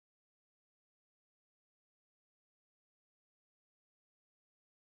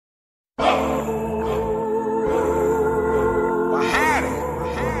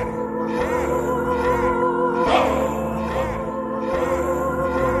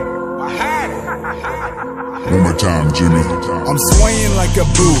One more time, Jimmy. I'm swaying like a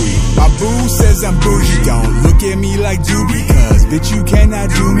buoy. My boo says I'm bougie. Don't look at me like doobie, cause bitch you cannot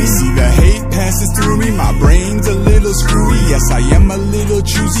do me. See the hate passes through me. My brain's a little screwy. Yes, I am a little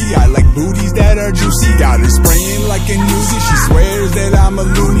choosy. I like booties that are juicy. Got her spraying like a Uzi. She swears that I'm a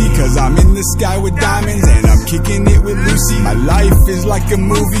loony, cause I'm in the sky with diamonds and I'm kicking it with Lucy. My life is like a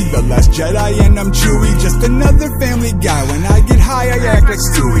movie, The Last Jedi and I'm Chewie. Just another family guy. When I get high I act like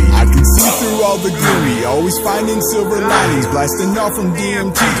Stewie. I can see through all the gloomy, always finding silver linings, blasting off from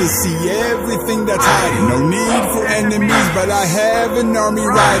DMT to see everything that's hiding. No need for enemies, but I have an army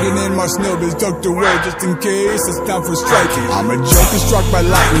riding, and my snub is tucked away just in case it's time for striking. I'm a joker struck by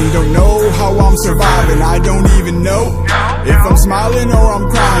lightning, don't know how I'm surviving. I don't even know if I'm smiling or I'm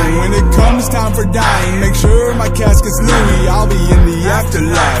crying. When it comes time for dying, make sure my casket's Louis. I'll be in the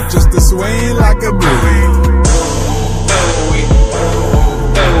afterlife, just a swaying like a buoy.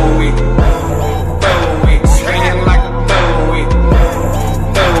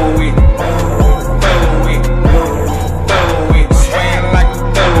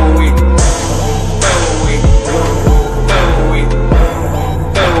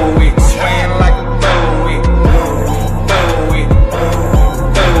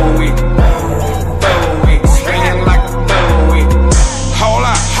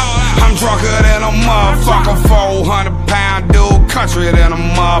 Motherfucker, 400-pound dude, country than a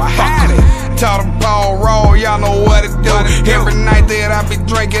motherfucker. Tell them Paul roll, y'all know what it do. Every night that I be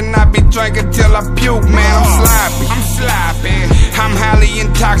drinking till I puke, man. I'm sloppy, I'm highly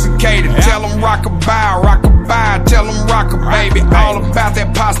intoxicated. Tell them rock-a-bye, tell them rock-a, baby. All about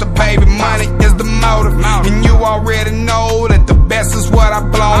that pasta, baby. Money is the motive, and you already know that the best is what I'm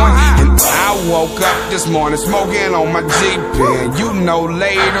blowing. And I woke up this morning smoking on my Jeep, and you know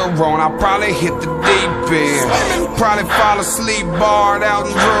later on I'll probably hit the deep end. Probably fall asleep, barred out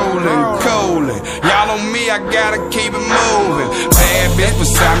and drooling, cooling. Y'all on me, I gotta keep it moving. Bad bitch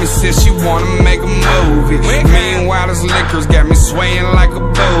beside me says she wanna make a movie. Meanwhile this liquor's got me swaying like a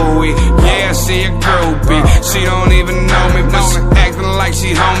buoy. Yeah, she a groupie. She don't even know me, but she acting like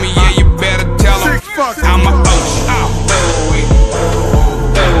she homie. Yeah, you better tell her I'm a ocean. Buoy,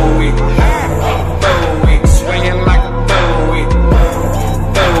 buoy, buoy, swinging like a buoy,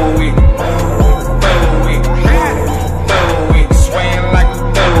 buoy, buoy, buoy, swaying like a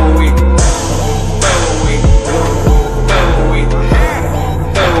buoy, buoy, buoy,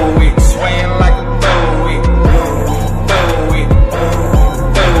 buoy, swaying like a buoy, buoy,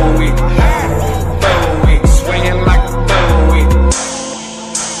 buoy, buoy, swinging like a buoy.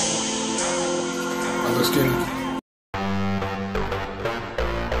 Let's get it.